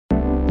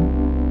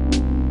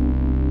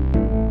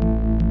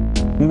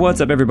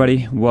What's up,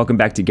 everybody? Welcome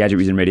back to Gadget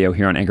Reason Radio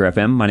here on Anchor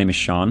FM. My name is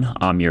Sean.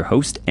 I'm your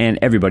host and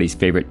everybody's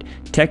favorite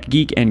tech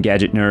geek and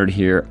gadget nerd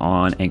here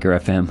on Anchor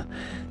FM.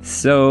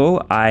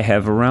 So I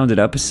have rounded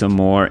up some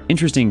more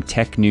interesting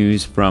tech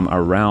news from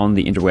around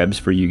the interwebs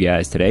for you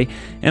guys today,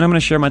 and I'm going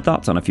to share my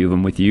thoughts on a few of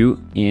them with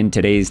you in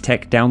today's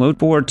tech download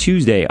for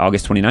Tuesday,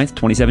 August 29th,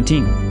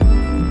 2017.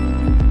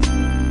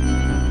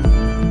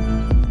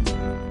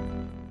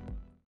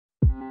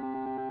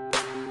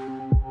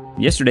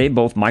 Yesterday,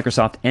 both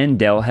Microsoft and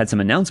Dell had some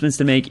announcements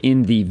to make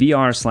in the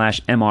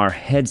VR/MR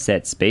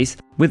headset space,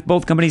 with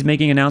both companies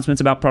making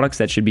announcements about products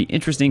that should be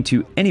interesting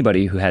to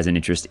anybody who has an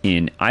interest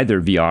in either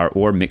VR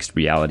or mixed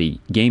reality,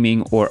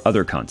 gaming, or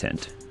other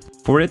content.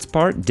 For its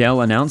part,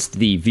 Dell announced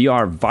the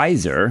VR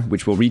Visor,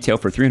 which will retail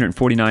for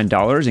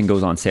 $349 and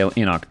goes on sale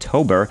in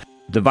October.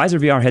 The Visor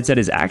VR headset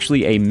is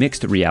actually a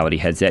mixed reality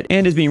headset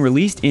and is being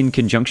released in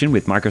conjunction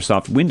with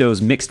Microsoft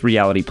Windows mixed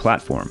reality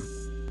platform.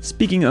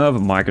 Speaking of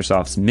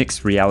Microsoft's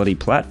mixed reality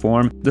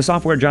platform, the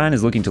software giant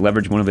is looking to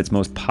leverage one of its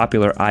most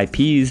popular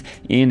IPs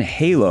in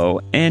Halo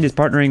and is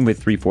partnering with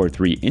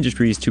 343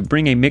 Industries to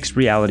bring a mixed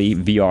reality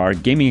VR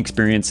gaming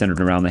experience centered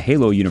around the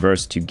Halo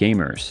universe to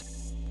gamers.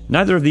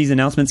 Neither of these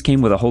announcements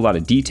came with a whole lot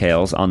of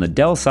details. On the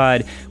Dell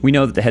side, we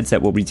know that the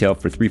headset will retail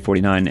for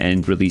 $349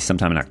 and release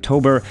sometime in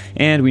October,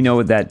 and we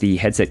know that the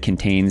headset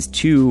contains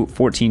two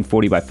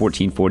 1440 by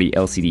 1440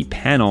 LCD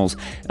panels,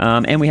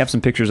 and we have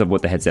some pictures of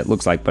what the headset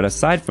looks like. But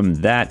aside from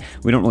that,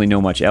 we don't really know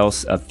much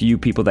else. A few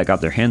people that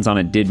got their hands on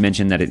it did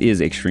mention that it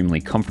is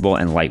extremely comfortable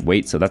and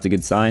lightweight, so that's a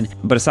good sign.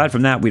 But aside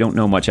from that, we don't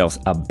know much else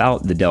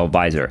about the Dell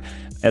Visor.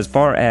 As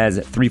far as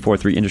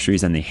 343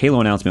 Industries and the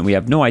Halo announcement, we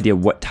have no idea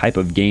what type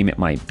of game it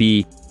might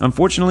be.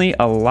 Unfortunately,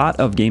 a lot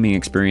of gaming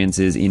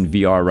experiences in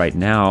VR right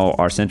now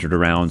are centered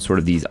around sort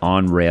of these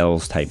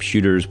on-rails type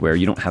shooters where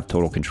you don't have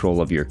total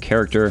control of your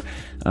character.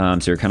 So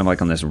you're kind of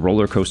like on this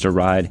roller coaster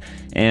ride.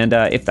 And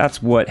if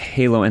that's what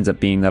Halo ends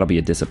up being, that'll be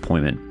a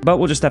disappointment. But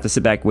we'll just have to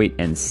sit back, wait,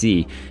 and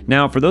see.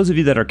 Now, for those of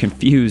you that are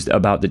confused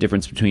about the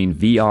difference between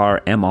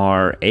VR,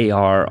 MR,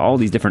 AR, all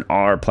these different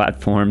R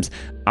platforms,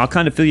 I'll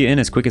kind of fill you in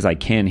as quick as I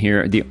can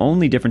here. The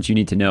only difference you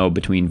need to know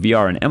between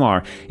VR and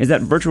MR is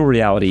that virtual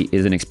reality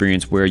is an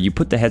experience where you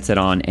put the headset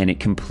on and it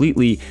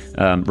completely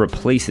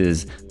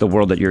replaces the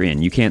world that you're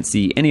in. You can't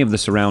see any of the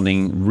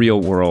surrounding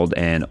real world,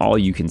 and all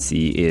you can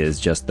see is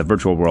just the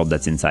virtual world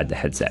that's inside the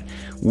headset.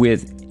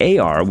 With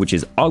AR, which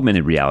is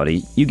augmented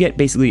reality, you get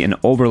basically an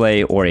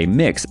overlay or a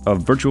mix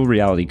of virtual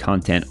reality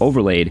content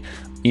overlaid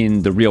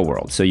in the real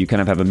world. So you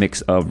kind of have a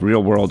mix of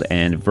real world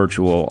and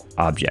virtual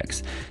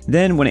objects.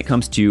 Then when it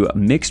comes to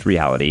mixed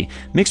reality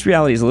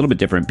is a little bit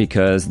different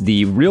because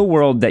the real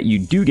world that you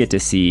do get to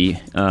see,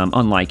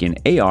 unlike in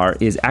AR,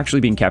 is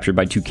actually being captured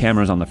by two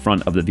cameras on the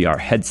front of the VR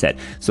headset.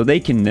 So they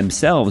can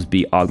themselves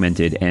be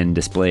augmented and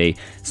display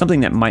something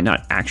that might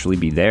not actually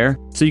be there.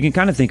 So you can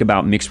kind of think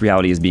about mixed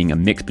reality as being a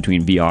mix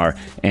between VR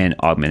and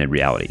augmented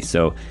reality.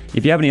 So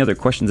if you have any other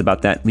questions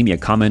about that, leave me a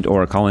comment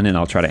or a call in and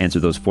I'll try to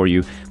answer those for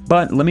you.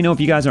 But let me know if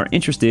you guys are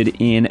interested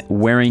in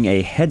wearing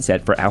a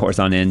headset for hours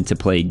on end to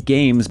play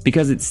games,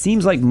 because it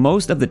seems like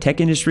most of the tech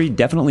industry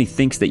definitely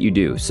thinks that you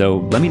do. So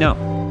let me know.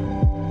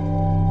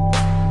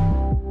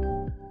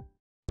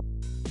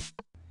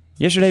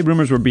 Yesterday,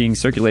 rumors were being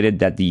circulated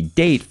that the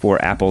date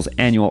for Apple's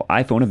annual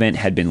iPhone event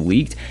had been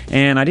leaked,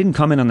 and I didn't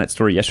comment on that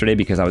story yesterday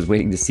because I was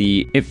waiting to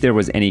see if there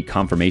was any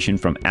confirmation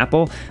from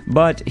Apple,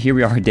 but here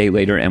we are a day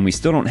later and we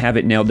still don't have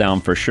it nailed down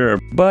for sure,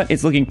 but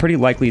it's looking pretty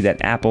likely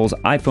that Apple's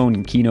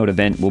iPhone keynote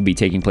event will be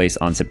taking place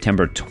on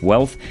September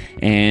 12th,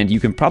 and you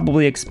can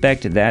probably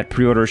expect that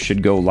pre-orders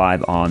should go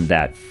live on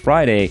that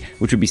Friday,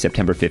 which would be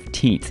September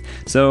 15th.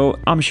 So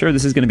I'm sure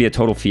this is going to be a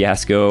total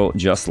fiasco,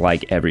 just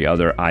like every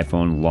other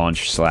iPhone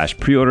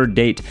launch/pre-order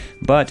date,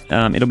 but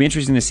it'll be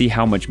interesting to see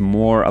how much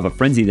more of a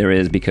frenzy there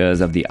is because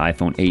of the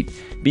iPhone 8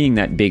 being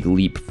that big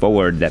leap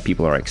forward that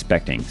people are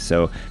expecting.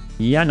 So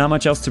yeah, not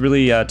much else to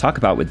really talk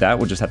about with that.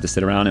 We'll just have to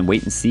sit around and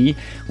wait and see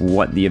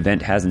what the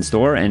event has in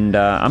store, and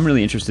I'm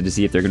really interested to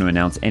see if they're going to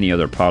announce any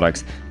other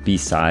products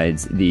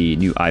besides the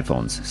new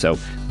iPhones. So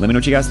let me know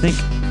what you guys think.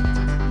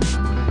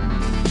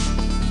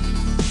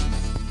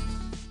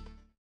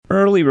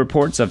 Early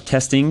reports of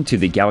testing to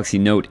the Galaxy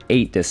Note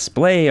 8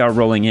 display are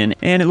rolling in,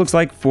 and it looks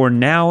like for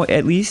now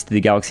at least, the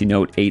Galaxy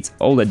Note 8's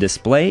OLED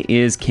display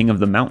is king of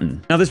the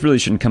mountain. Now this really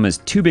shouldn't come as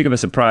too big of a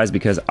surprise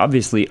because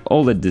obviously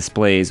OLED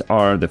displays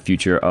are the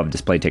future of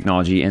display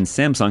technology, and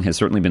Samsung has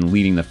certainly been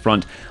leading the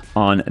front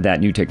on that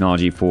new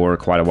technology for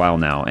quite a while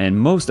now, and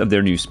most of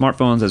their new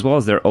smartphones as well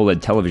as their OLED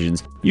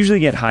televisions usually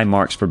get high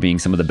marks for being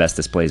some of the best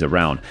displays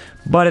around.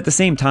 But at the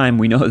same time,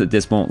 we know that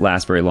this won't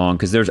last very long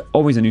because there's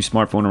always a new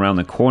smartphone around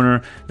the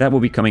corner that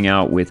will be coming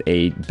out with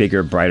a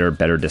bigger, brighter,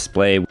 better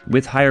display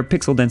with higher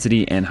pixel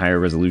density and higher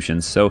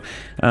resolution. So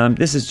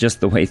this is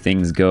just the way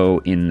things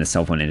go in the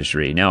cell phone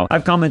industry. Now,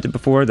 I've commented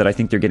before that I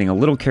think they're getting a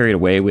little carried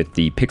away with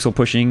the pixel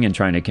pushing and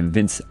trying to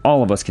convince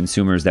all of us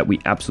consumers that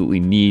we absolutely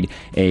need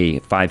a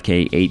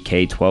 5K,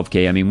 8K,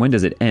 12K. I mean, when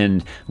does it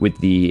end with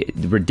the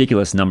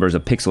ridiculous numbers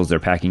of pixels they're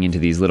packing into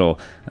these little,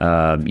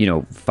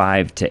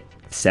 5 to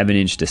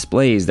 7-inch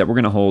displays that we're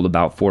going to hold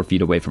about 4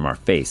 feet away from our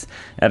face.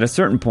 At a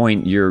certain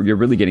point, you're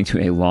really getting to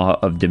a law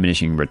of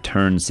diminishing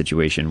returns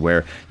situation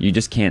where you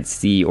just can't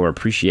see or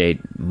appreciate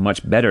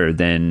much better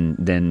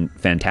than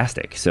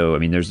fantastic. So I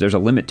mean, there's a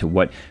limit to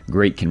what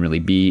great can really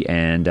be,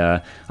 and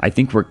I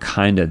think we're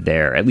kind of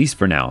there, at least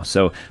for now.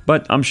 So,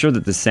 but I'm sure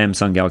that the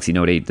Samsung Galaxy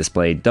Note 8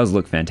 display does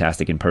look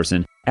fantastic in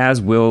person,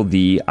 as will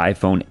the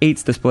iPhone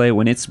 8's display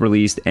when it's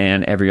released,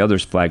 and every other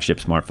flagship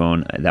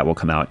smartphone that will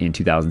come out in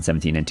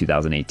 2017 and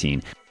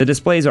 2018. The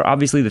displays are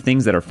obviously the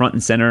things that are front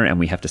and center, and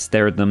we have to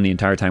stare at them the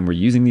entire time we're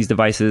using these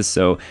devices,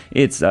 so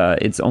it's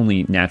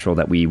only natural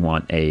that we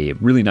want a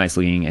really nice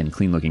looking and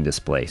clean looking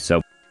display.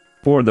 So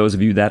for those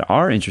of you that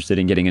are interested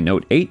in getting a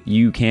Note 8,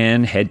 you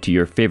can head to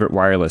your favorite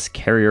wireless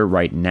carrier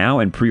right now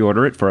and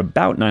pre-order it for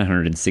about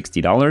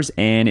 $960,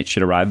 and it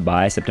should arrive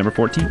by September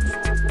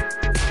 14th.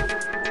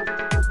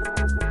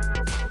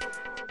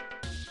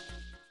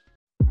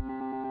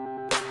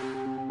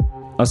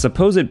 A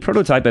supposed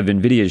prototype of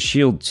NVIDIA's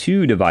Shield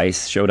 2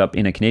 device showed up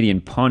in a Canadian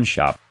pawn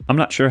shop. I'm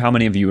not sure how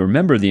many of you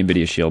remember the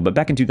NVIDIA Shield, but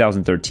back in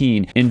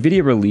 2013,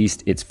 NVIDIA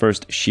released its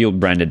first Shield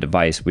branded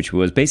device, which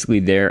was basically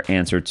their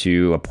answer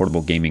to a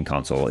portable gaming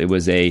console. It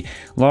was a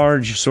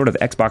large, sort of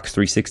Xbox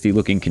 360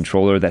 looking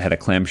controller that had a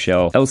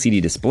clamshell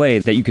LCD display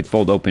that you could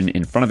fold open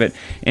in front of it,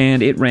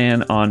 and it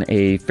ran on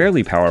a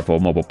fairly powerful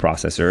mobile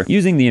processor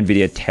using the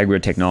NVIDIA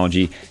Tegra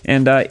technology,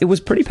 and it was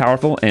pretty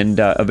powerful, and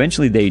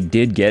eventually they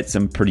did get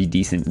some pretty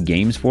decent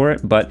games for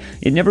it, but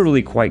it never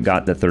really quite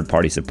got the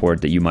third-party support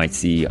that you might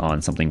see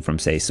on something from,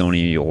 say,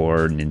 Sony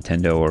or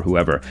Nintendo or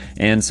whoever.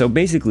 And so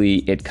basically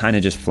it kind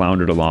of just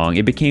floundered along.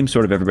 It became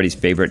sort of everybody's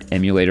favorite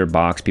emulator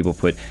box. People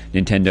put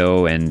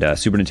Nintendo and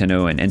Super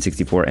Nintendo and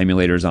N64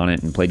 emulators on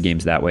it and played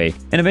games that way.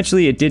 And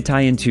eventually it did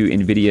tie into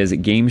NVIDIA's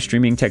game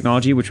streaming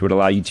technology, which would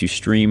allow you to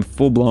stream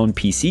full-blown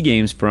PC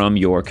games from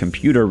your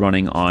computer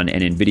running on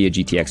an NVIDIA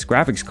GTX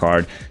graphics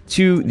card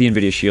to the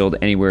NVIDIA Shield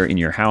anywhere in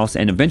your house,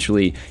 and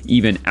eventually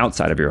even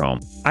outside of your home.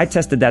 I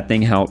tested that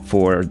thing out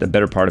for the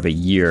better part of a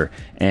year,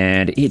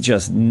 and it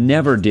just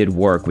never did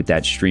work with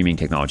that streaming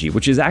technology,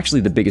 which is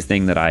actually the biggest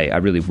thing that I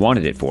really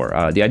wanted it for.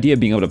 The idea of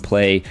being able to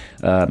play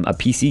a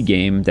PC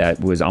game that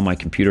was on my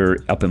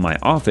computer up in my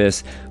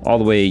office, all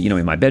the way,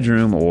 in my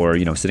bedroom, or,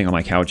 sitting on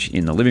my couch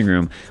in the living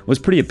room, was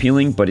pretty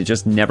appealing, but it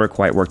just never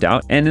quite worked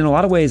out. And in a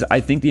lot of ways,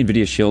 I think the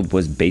NVIDIA Shield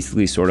was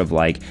basically sort of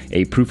like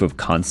a proof of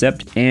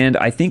concept, and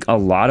I think a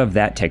lot of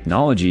that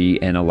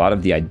technology and a lot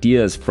of the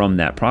ideas from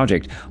that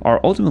project are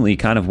ultimately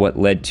kind of what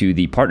led to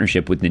the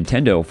partnership with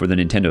Nintendo for the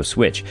Nintendo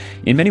Switch.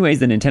 In many ways,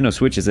 the Nintendo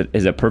Switch is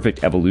a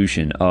perfect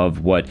evolution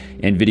of what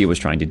NVIDIA was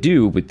trying to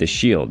do with the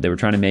Shield. They were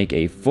trying to make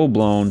a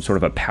full-blown, sort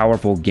of a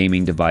powerful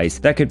gaming device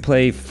that could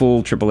play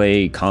full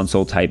AAA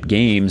console-type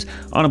games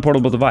on a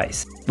portable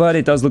device. But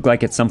it does look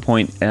like at some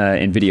point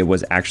NVIDIA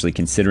was actually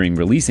considering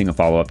releasing a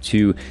follow-up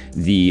to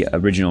the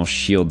original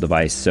Shield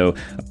device. So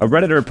a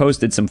Redditor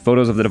posted some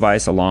photos of the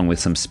device along with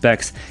some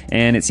specs,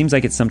 and it seems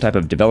like it's some type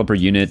of developer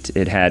unit.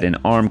 It had an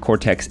ARM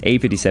Cortex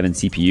A57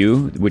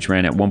 CPU, which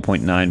ran at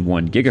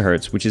 1.91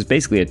 gigahertz, which is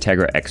basically a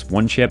Tegra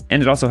X1 chip,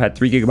 and it also had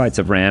 3 gigabytes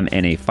of RAM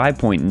and a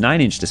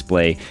 5.9-inch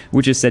display,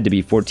 which is said to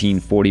be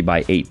 1440 by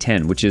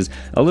 810, which is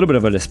a little bit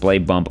of a display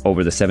bump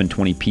over the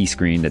 720p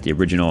screen that the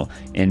original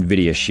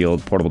NVIDIA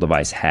Shield portable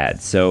device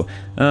had. So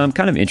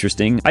kind of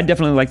interesting. I'd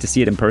definitely like to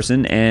see it in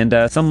person,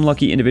 and some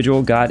lucky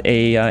individual got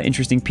a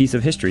interesting piece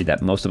of history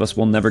that most of us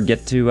will never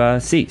get to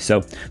see.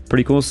 So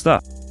pretty cool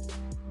stuff.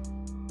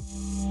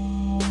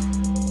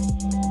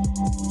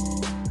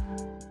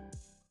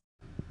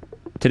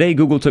 Today,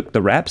 Google took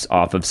the wraps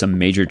off of some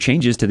major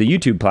changes to the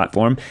YouTube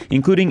platform,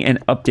 including an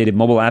updated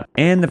mobile app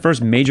and the first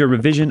major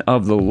revision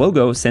of the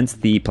logo since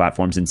the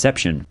platform's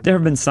inception. There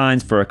have been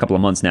signs for a couple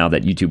of months now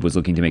that YouTube was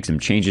looking to make some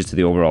changes to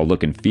the overall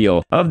look and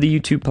feel of the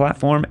YouTube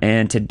platform,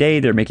 and today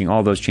they're making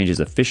all those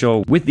changes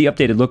official, with the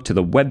updated look to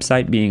the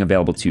website being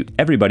available to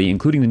everybody,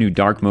 including the new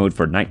dark mode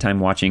for nighttime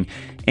watching,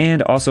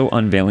 and also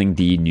unveiling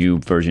the new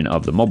version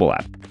of the mobile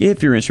app.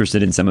 If you're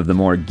interested in some of the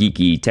more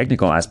geeky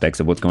technical aspects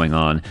of what's going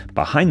on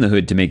behind the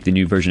hood to make the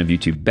new version of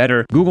YouTube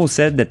better, Google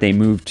said that they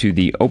moved to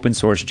the open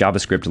source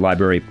JavaScript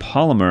library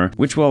Polymer,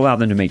 which will allow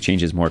them to make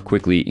changes more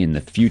quickly in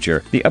the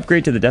future. The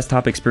upgrade to the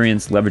desktop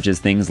experience leverages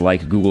things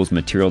like Google's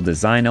material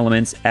design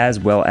elements, as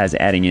well as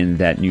adding in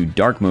that new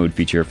dark mode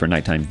feature for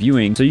nighttime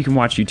viewing, so you can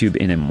watch YouTube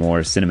in a more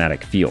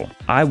cinematic feel.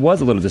 I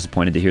was a little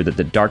disappointed to hear that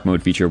the dark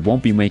mode feature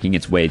won't be making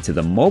its way to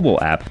the mobile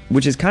app,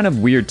 which is kind of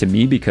weird to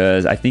me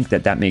because I think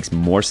that makes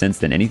more sense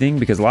than anything,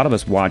 because a lot of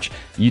us watch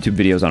YouTube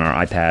videos on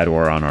our iPad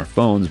or on our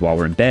phones while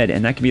we're in bed,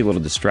 and that can be a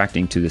little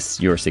distracting to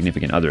your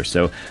significant other.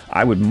 So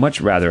I would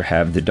much rather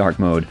have the dark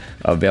mode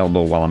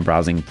available while I'm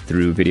browsing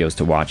through videos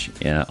to watch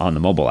on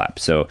the mobile app.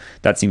 So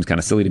that seems kind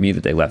of silly to me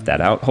that they left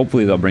that out.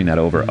 Hopefully they'll bring that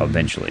over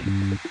eventually.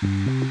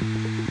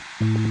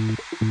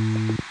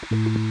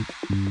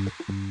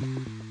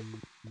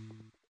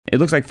 It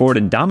looks like Ford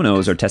and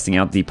Domino's are testing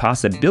out the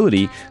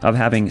possibility of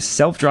having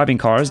self-driving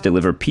cars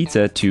deliver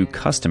pizza to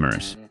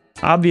customers.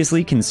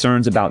 Obviously,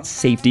 concerns about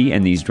safety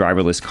and these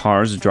driverless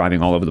cars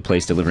driving all over the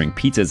place delivering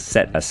pizzas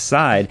set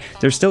aside,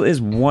 there still is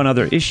one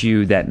other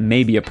issue that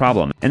may be a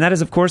problem, and that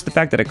is of course the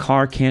fact that a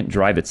car can't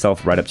drive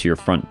itself right up to your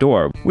front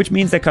door, which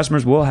means that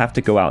customers will have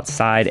to go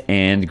outside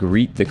and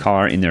greet the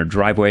car in their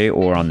driveway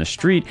or on the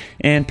street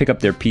and pick up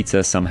their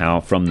pizza somehow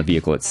from the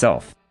vehicle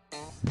itself.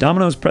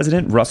 Domino's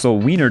president Russell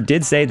Weiner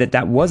did say that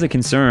that was a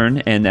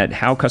concern and that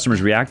how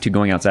customers react to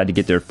going outside to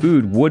get their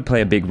food would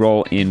play a big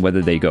role in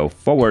whether they go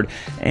forward,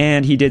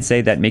 and he did say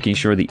that making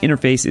sure the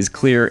interface is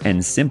clear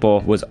and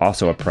simple was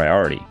also a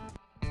priority.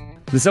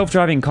 The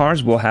self-driving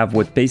cars will have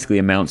what basically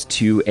amounts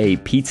to a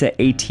pizza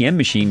ATM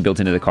machine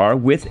built into the car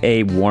with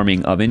a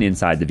warming oven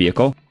inside the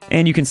vehicle.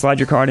 And you can slide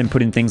your card and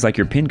put in things like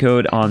your PIN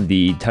code on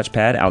the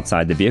touchpad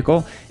outside the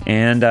vehicle.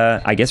 And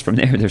I guess from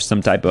there, there's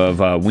some type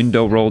of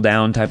window roll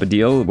down type of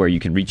deal where you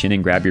can reach in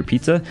and grab your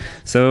pizza.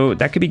 So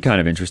that could be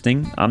kind of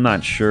interesting. I'm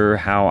not sure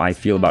how I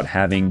feel about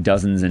having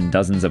dozens and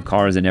dozens of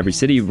cars in every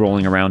city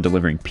rolling around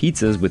delivering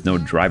pizzas with no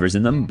drivers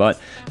in them. But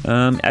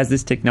as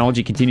this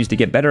technology continues to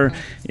get better,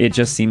 it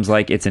just seems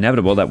like it's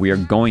inevitable that we are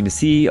going to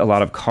see a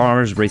lot of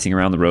cars racing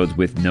around the roads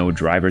with no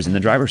drivers in the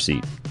driver's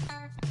seat.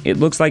 It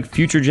looks like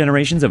future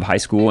generations of high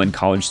school and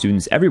college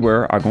students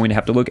everywhere are going to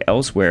have to look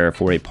elsewhere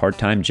for a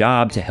part-time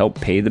job to help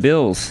pay the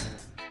bills.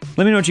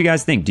 Let me know what you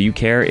guys think. Do you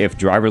care if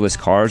driverless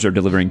cars are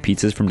delivering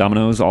pizzas from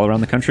Domino's all around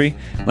the country?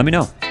 Let me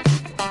know.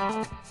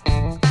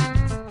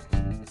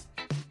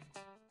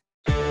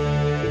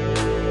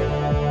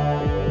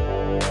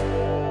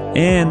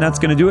 And that's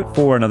going to do it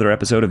for another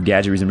episode of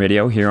Gadget Reason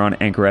Radio here on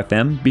Anchor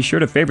FM. Be sure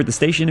to favorite the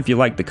station if you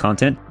like the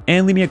content,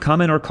 and leave me a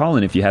comment or call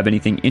in if you have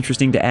anything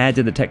interesting to add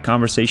to the tech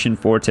conversation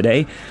for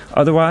today.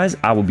 Otherwise,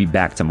 I will be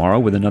back tomorrow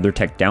with another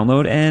tech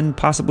download and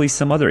possibly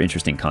some other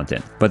interesting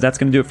content. But that's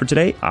going to do it for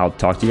today. I'll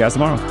talk to you guys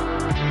tomorrow.